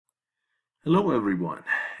Hello everyone.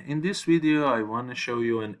 In this video I want to show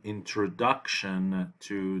you an introduction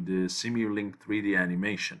to the Simulink 3D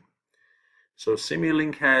animation. So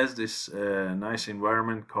Simulink has this nice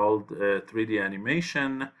environment called 3D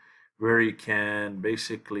animation where you can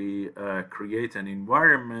basically create an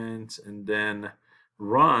environment and then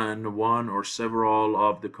run one or several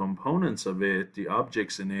of the components of it, the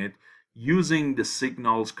objects in it, using the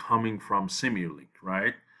signals coming from Simulink,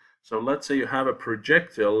 right? So let's say you have a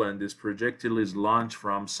projectile and this projectile is launched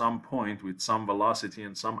from some point with some velocity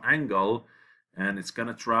and some angle, and it's going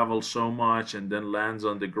to travel so much and then lands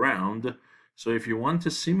on the ground. So if you want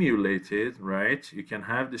to simulate it, right, you can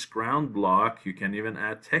have this ground block. You can even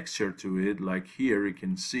add texture to it. Like here you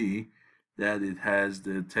can see that it has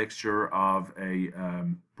the texture of a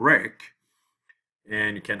brick,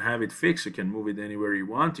 and you can have it fixed. You can move it anywhere you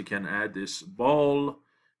want. You can add this ball,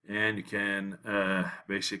 and you can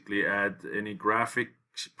basically add any graphic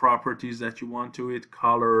properties that you want to it,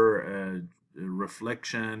 color,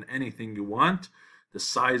 reflection, anything you want, the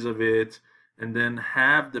size of it, and then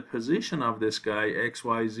have the position of this guy, X,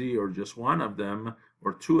 Y, Z, or just one of them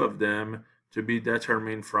or two of them to be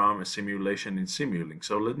determined from a simulation in Simulink.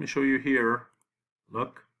 So let me show you here.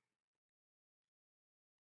 Look.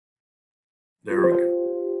 There we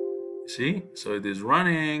go. See? So it is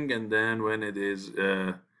running, and then when it is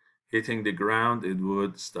hitting the ground, it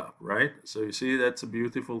would stop, right? So you see, that's a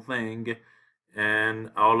beautiful thing, and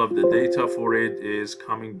all of the data for it is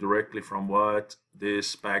coming directly from what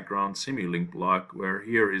this background Simulink block, where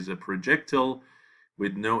here is a projectile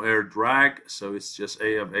with no air drag, so it's just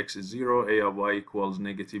a of x is 0, a of y equals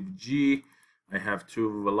 -g. I have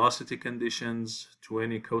two velocity conditions,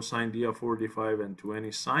 20 cosine d of 45 and 20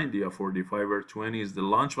 sine d of 45, where 20 is the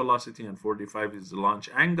launch velocity and 45 is the launch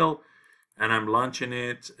angle. And I'm launching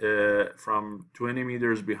it from 20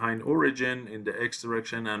 meters behind origin in the x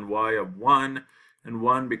direction, and y of 1 and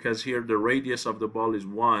 1 because here the radius of the ball is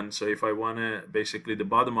 1. So if I want to basically the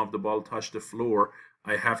bottom of the ball touch the floor,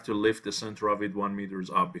 I have to lift the center of it 1 meters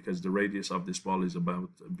up because the radius of this ball is about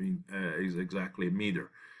is exactly a meter.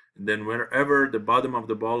 And then wherever the bottom of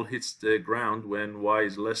the ball hits the ground when y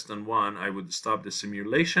is less than 1, I would stop the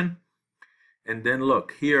simulation. And then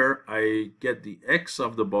look, here I get the x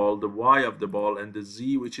of the ball, the y of the ball, and the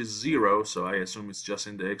z, which is 0, so I assume it's just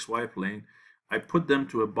in the xy plane. I put them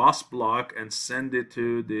to a boss block and send it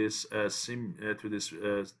to this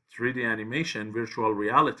 3D animation virtual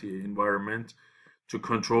reality environment to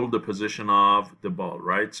control the position of the ball,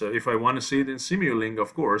 right? So if I want to see it in Simulink,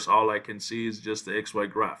 of course, all I can see is just the XY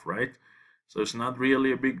graph, right? So it's not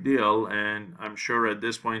really a big deal, and I'm sure at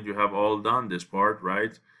this point you have all done this part,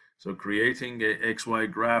 right? So creating a XY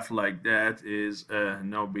graph like that is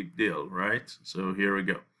no big deal, right? So here we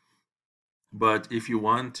go. But if you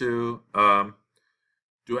want to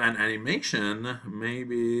do an animation,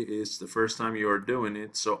 maybe it's the first time you are doing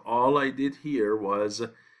it. So all I did here was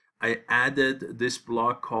I added this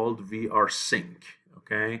block called VR Sync,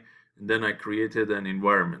 okay? And then I created an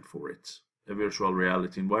environment for it, a virtual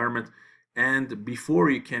reality environment. And before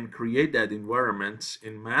you can create that environment,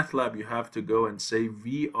 in MATLAB, you have to go and say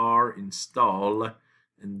VR install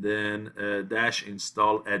and then dash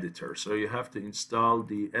install editor. So you have to install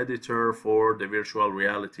the editor for the virtual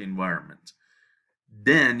reality environment.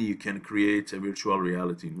 Then you can create a virtual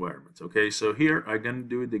reality environment, okay? So here I'm going to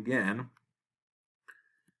do it again.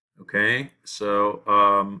 Okay, so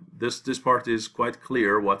this part is quite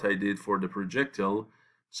clear what I did for the projectile.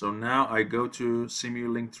 So now I go to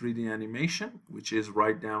Simulink 3D animation, which is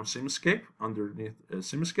right down Simscape, underneath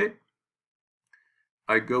Simscape.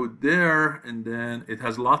 I go there, and then it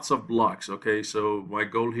has lots of blocks. Okay, so my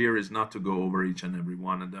goal here is not to go over each and every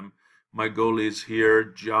one of them. My goal is here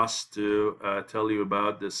just to tell you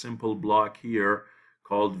about the simple block here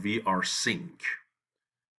called VR Sync.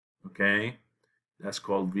 Okay. That's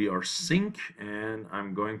called VR Sync, and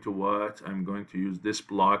I'm going to use this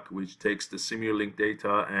block which takes the Simulink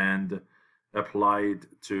data and apply it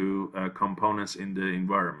to components in the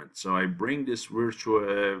environment. So I bring this virtual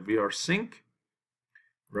VR Sync,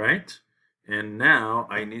 right? And now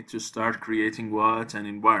I need to start creating what? An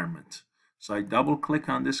environment. So I double click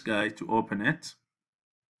on this guy to open it.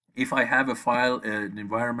 If I have a file, an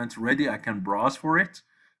environment ready, I can browse for it.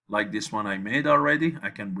 Like this one I made already,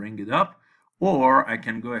 I can bring it up. Or I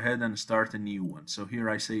can go ahead and start a new one. So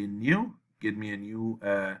here I say new, give me a new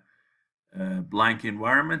blank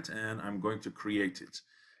environment, and I'm going to create it.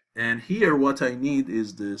 And here what I need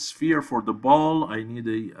is the sphere for the ball. I need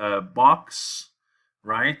a box,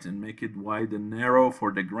 right? And make it wide and narrow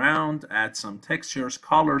for the ground. Add some textures,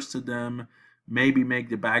 colors to them. maybe make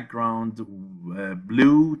the background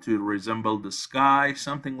blue to resemble the sky,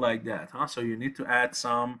 something like that, huh? So you need to add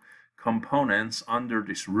some components under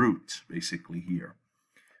this root, basically here.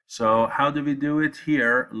 So how do we do it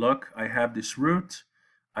here? Look, I have this root.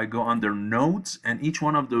 I go under nodes, and each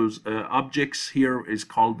one of those objects here is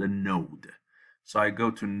called a node. So I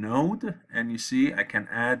go to node, and you see I can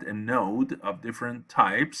add a node of different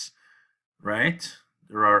types, right?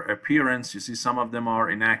 There are appearance. You see some of them are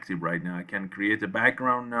inactive right now. I can create a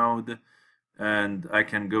background node, and I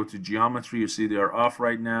can go to geometry. You see they are off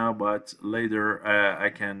right now, but later I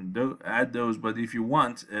can add those. But if you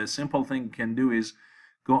want, a simple thing you can do is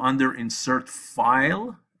go under insert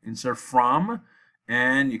file, insert from,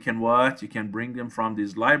 and you can what? You can bring them from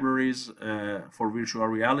these libraries for virtual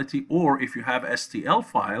reality, or if you have STL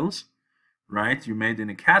files, right, you made in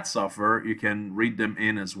a CAD software, you can read them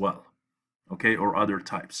in as well, okay, or other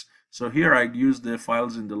types. So here I use the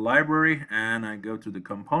files in the library, and I go to the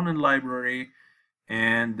component library,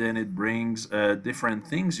 and then it brings different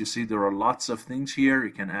things. You see there are lots of things here.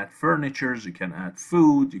 You can add furnitures, you can add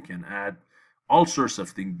food, you can add all sorts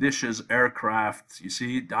of things, dishes, aircraft, you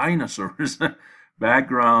see, dinosaurs,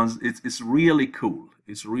 backgrounds. It's really cool.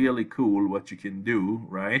 It's really cool what you can do,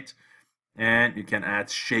 right? And you can add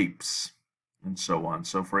shapes and so on.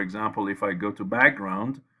 So for example, if I go to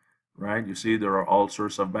background, right, you see there are all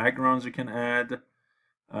sorts of backgrounds you can add.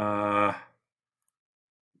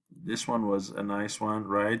 This one was a nice one,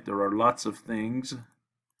 right? There are lots of things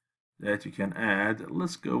that you can add.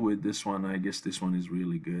 Let's go with this one. I guess this one is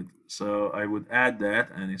really good. So I would add that,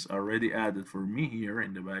 and it's already added for me here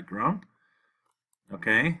in the background.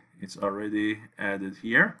 Okay, it's already added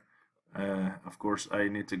here. Of course, I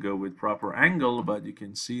need to go with proper angle, but you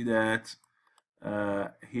can see that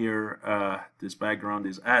here this background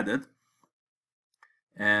is added.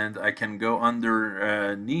 And I can go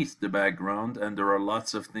underneath the background, and there are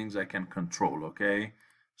lots of things I can control, okay?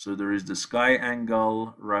 So there is the sky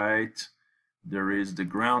angle, right? There is the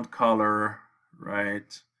ground color,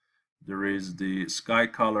 right? There is the sky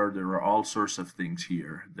color. There are all sorts of things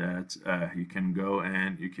here that you can go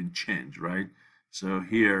and you can change, right? So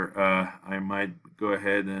here I might go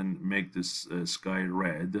ahead and make this sky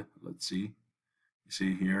red. Let's see. You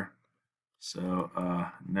see here? So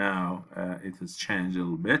now it has changed a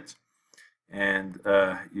little bit, and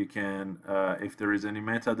you can, if there is any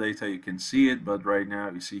metadata, you can see it. But right now,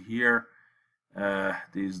 you see here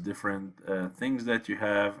these different things that you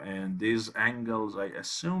have, and these angles, I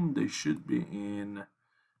assume they should be in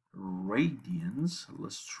radians.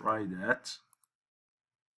 Let's try that.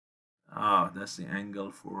 Ah, that's the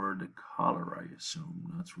angle for the color, I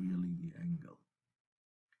assume, not really the angle.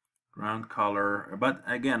 Ground color, but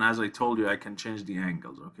again, as I told you, I can change the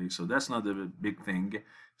angles, okay? So that's not a big thing.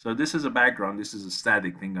 So this is a background, this is a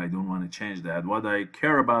static thing. I don't want to change that. What I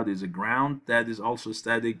care about is a ground that is also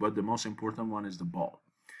static, but the most important one is the ball.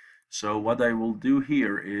 So what I will do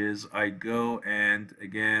here is I go and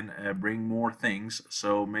again bring more things.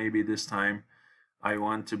 So maybe this time I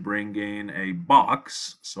want to bring in a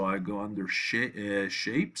box. So I go under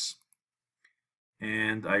shapes,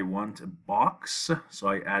 and I want a box, so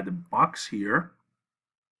I add a box here.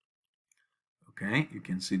 Okay, you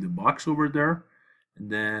can see the box over there,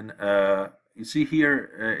 and then you see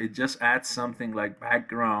here it just adds something like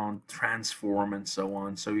background, transform, and so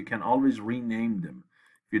on. So you can always rename them.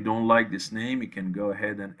 If you don't like this name, you can go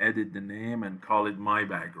ahead and edit the name and call it my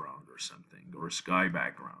background or something, or sky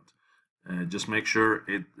background. Just make sure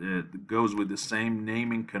it goes with the same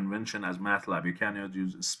naming convention as MATLAB. You cannot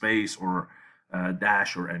use space or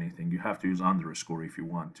dash or anything. You have to use underscore if you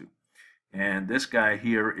want to. And this guy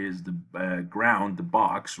here is the ground, the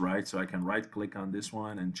box, right? So I can right click on this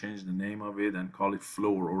one and change the name of it and call it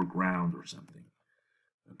floor or ground or something.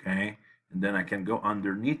 Okay, and then I can go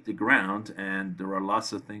underneath the ground, and there are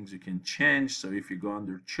lots of things you can change. So if you go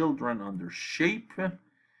under children, under shape,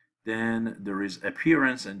 then there is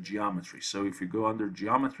appearance and geometry. So if you go under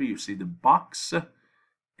geometry, you see the box.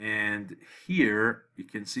 And here you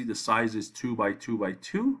can see the size is 2 by 2 by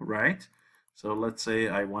 2, right? So let's say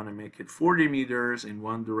I want to make it 40 meters in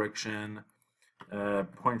one direction,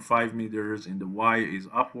 0.5 meters in the Y is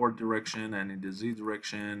upward direction, and in the Z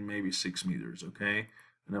direction maybe 6 meters, okay?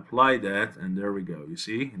 And apply that, and there we go. You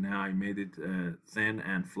see, now I made it thin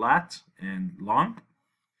and flat and long.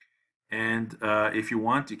 And if you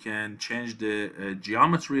want, you can change the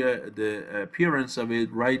geometry, the appearance of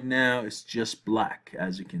it. Right now, it's just black,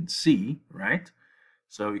 as you can see, right?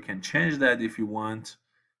 So you can change that if you want.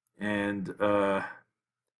 And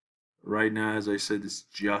right now, as I said, it's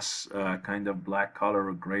just kind of black color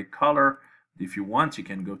or gray color. If you want, you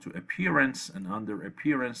can go to appearance, and under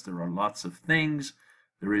appearance there are lots of things.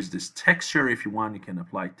 There is this texture. If you want, you can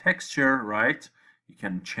apply texture, right? You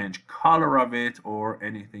can change color of it or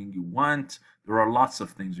anything you want. There are lots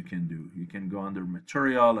of things you can do. You can go under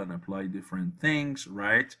material and apply different things,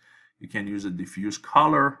 right? You can use a diffuse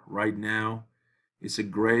color. Right now it's a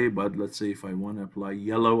gray, but let's say if I want to apply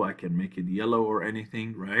yellow, I can make it yellow or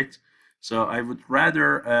anything, right? So I would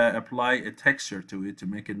rather apply a texture to it to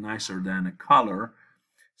make it nicer than a color.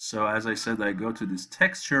 So as I said, I go to this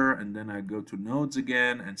texture and then I go to nodes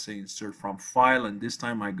again and say insert from file, and this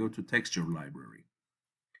time I go to texture library.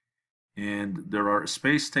 And there are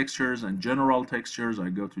space textures and general textures. I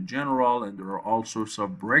go to general, and there are all sorts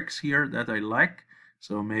of bricks here that I like.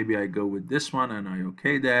 So maybe I go with this one and I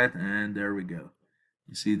OK that, and there we go.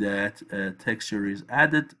 You see that texture is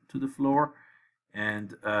added to the floor,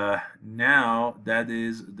 and now that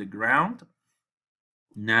is the ground.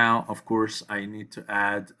 Now, of course, I need to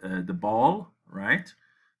add the ball, right?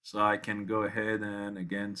 So I can go ahead and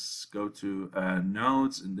again go to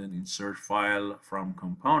nodes and then insert file from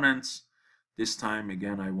components. This time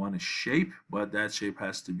again I want a shape, but that shape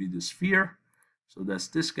has to be the sphere. So that's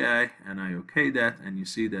this guy, and I OK that, and you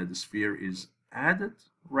see that the sphere is added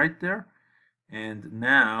right there. And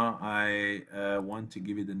now I want to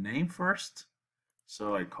give it a name first.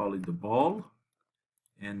 So I call it the ball.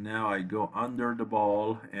 And now I go under the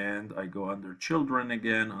ball and I go under children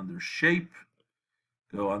again, under shape,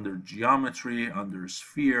 go under geometry, under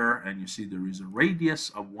sphere, and you see there is a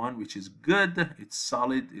radius of 1, which is good. It's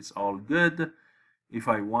solid, it's all good. If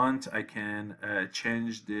I want, I can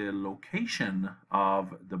change the location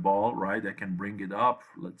of the ball, right? I can bring it up,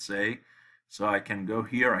 let's say. So I can go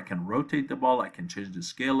here, I can rotate the ball, I can change the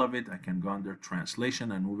scale of it, I can go under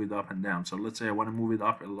translation and move it up and down. So let's say I want to move it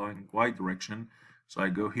up along Y direction. So I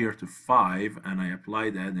go here to 5 and I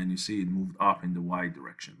apply that, and you see it moved up in the Y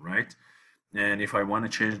direction, right? And if I want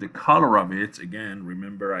to change the color of it, again,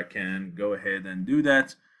 remember I can go ahead and do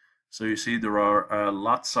that. So you see there are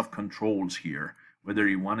lots of controls here, whether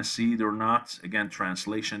you want to see it or not. Again,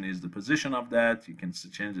 translation is the position of that. You can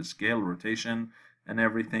change the scale, rotation, and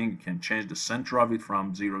everything. You can change the center of it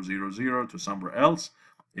from 0, 0, 0 to somewhere else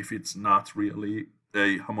if it's not really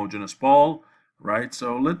a homogeneous ball. Right,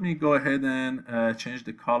 so let me go ahead and change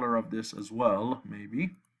the color of this as well,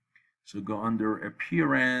 maybe. So go under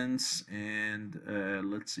appearance, and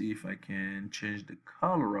let's see if I can change the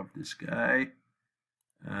color of this guy.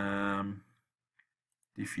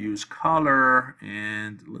 Diffuse color,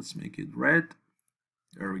 and let's make it red.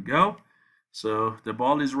 There we go. So the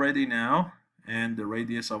ball is ready now, and the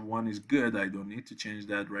radius of 1 is good. I don't need to change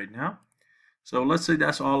that right now. So let's say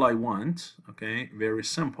that's all I want. Okay, very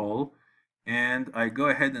simple. And I go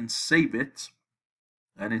ahead and save it,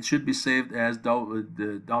 and it should be saved as the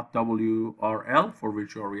 .wrl for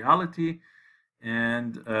virtual reality,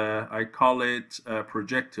 and I call it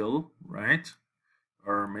projectile, right?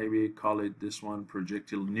 Or maybe call it this one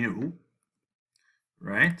projectile new,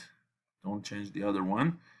 right? Don't change the other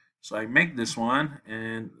one. So I make this one,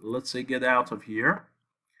 and let's say get out of here.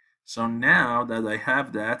 So now that I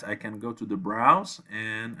have that, I can go to the browse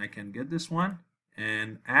and I can get this one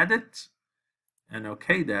and add it and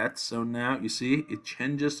OK that. So now you see it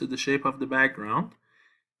changes to the shape of the background.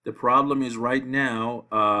 The problem is right now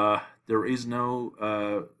there is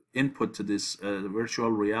no input to this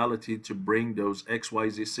virtual reality to bring those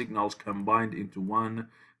XYZ signals combined into one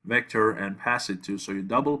vector and pass it to. So you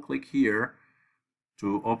double click here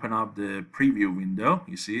to open up the preview window.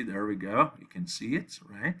 You see, there we go. You can see it,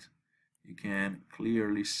 right? You can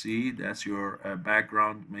clearly see that's your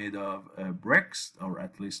background made of bricks, or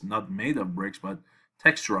at least not made of bricks, but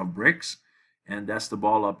texture of bricks. And that's the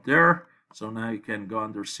ball up there. So now you can go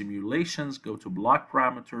under simulations, go to block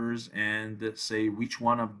parameters, and say which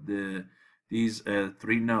one of these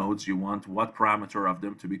 3 nodes you want, what parameter of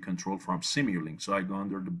them to be controlled from Simulink. So I go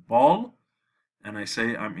under the ball and I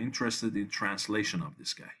say I'm interested in translation of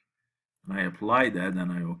this guy. And I apply that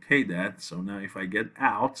and I OK that. So now if I get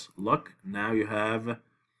out, look, now you have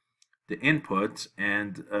the input.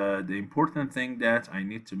 And the important thing that I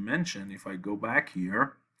need to mention, if I go back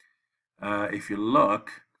here, if you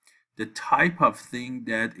look, the type of thing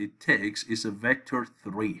that it takes is a vector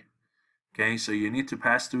 3. Okay, so you need to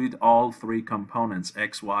pass to it all 3 components,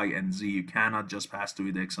 x, y, and z. You cannot just pass to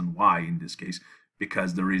it x and y in this case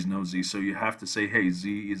because there is no z. So you have to say, hey,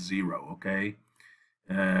 z is 0, okay?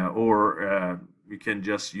 Or you can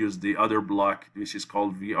just use the other block, which is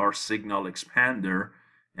called VR signal expander,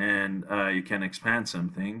 and you can expand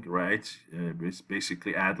something, right?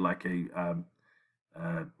 Basically add like a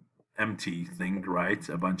empty thing, right?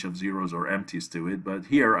 A bunch of zeros or empties to it. But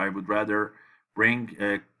here I would rather bring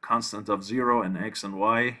a constant of 0 and x and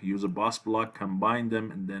y, use a bus block, combine them,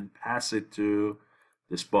 and then pass it to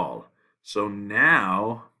this ball. So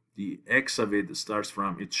now the x of it starts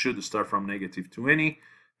from, it should start from -20.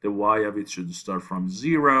 The y of it should start from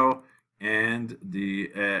 0. And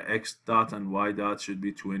the x dot and y dot should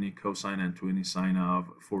be 20 cosine and 20 sine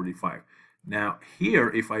of 45. Now here,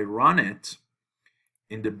 if I run it,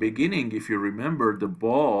 in the beginning, if you remember, the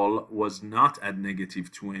ball was not at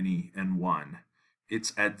 -20 and 1.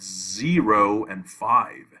 It's at 0 and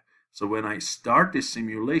 5. So when I start this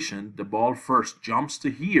simulation, the ball first jumps to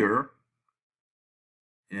here,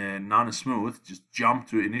 and non-smooth, just jump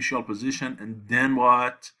to initial position, and then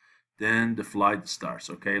what? Then the flight starts.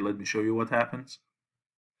 Okay, let me show you what happens.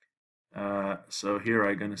 So here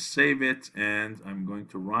I'm going to save it, and I'm going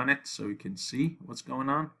to run it so you can see what's going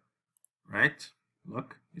on, right?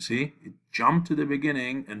 Look, you see, it jumped to the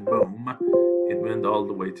beginning and boom, it went all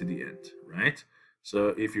the way to the end, right? So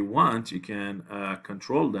if you want, you can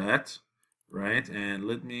control that, right? And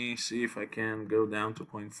let me see if I can go down to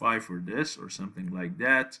 0.5 for this or something like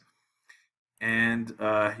that. And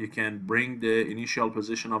you can bring the initial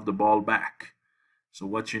position of the ball back. So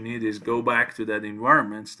what you need is go back to that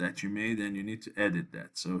environment that you made, and you need to edit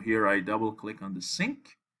that. So here I double click on the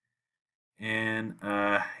sync. And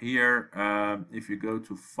here, if you go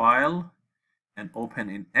to File and Open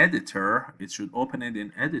in Editor, it should open it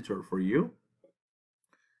in Editor for you,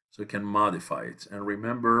 so you can modify it. And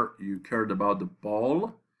remember, you cared about the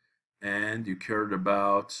ball, and you cared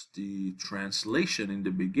about the translation in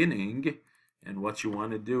the beginning, and what you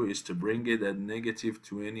want to do is to bring it at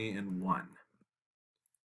 -20 and 1.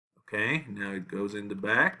 Okay, now it goes in the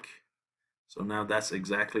back. So now that's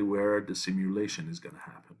exactly where the simulation is going to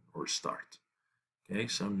happen or start. Okay,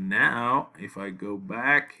 so now if I go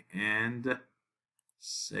back and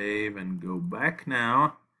save and go back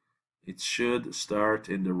now, it should start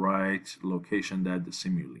in the right location that the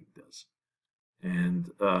Simulink does.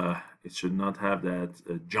 And it should not have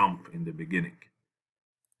that jump in the beginning.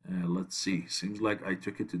 Let's see, seems like I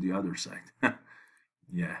took it to the other side.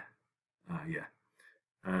 Yeah,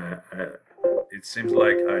 it seems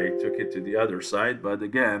like I took it to the other side, but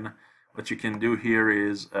again, what you can do here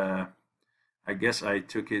is, I guess I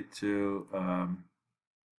took it to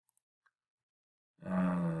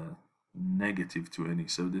 -20,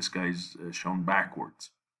 so this guy's shown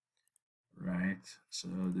backwards, right? So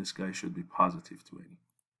this guy should be +20.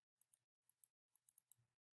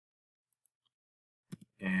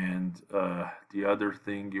 And the other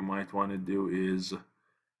thing you might want to do is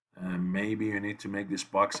maybe you need to make this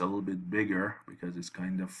box a little bit bigger because it's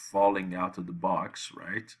kind of falling out of the box,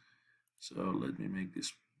 right? So let me make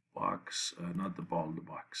this box, not the ball, the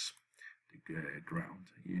box, the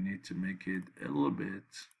ground. You need to make it a little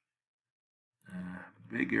bit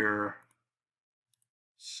bigger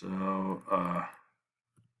so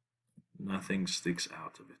nothing sticks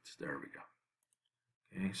out of it. There we go.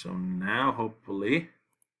 Okay, so now hopefully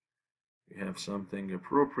we have something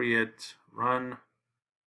appropriate. Run.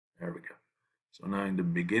 There we go. So now in the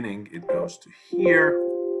beginning it goes to here.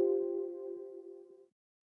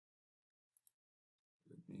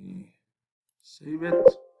 Let me save it.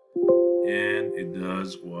 And it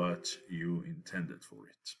does what you intended for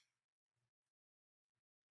it.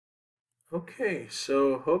 Okay,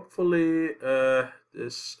 so hopefully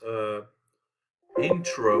this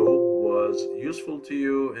intro was useful to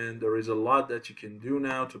you, and there is a lot that you can do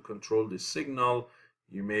now to control the signal.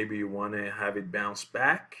 You maybe want to have it bounce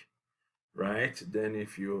back, right? Then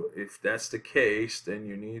if that's the case, then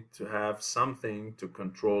you need to have something to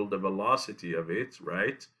control the velocity of it,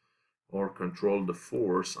 right? Or control the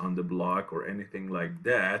force on the block or anything like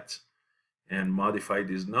that, and modify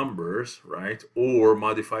these numbers, right? Or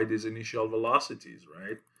modify these initial velocities,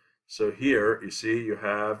 right? So here you see you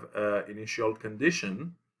have initial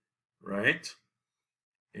condition, right?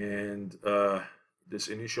 And this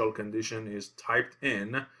initial condition is typed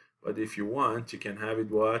in, but if you want, you can have it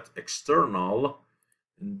what? External.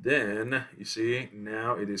 And then you see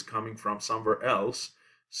now it is coming from somewhere else.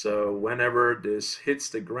 So whenever this hits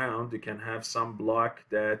the ground, you can have some block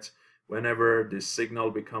that whenever this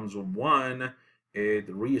signal becomes 1, it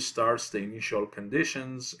restarts the initial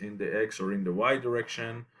conditions in the X or in the Y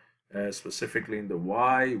direction, specifically in the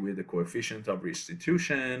Y with the coefficient of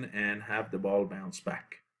restitution, and have the ball bounce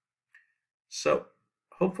back. So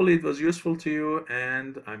hopefully it was useful to you,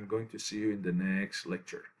 and I'm going to see you in the next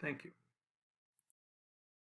lecture. Thank you.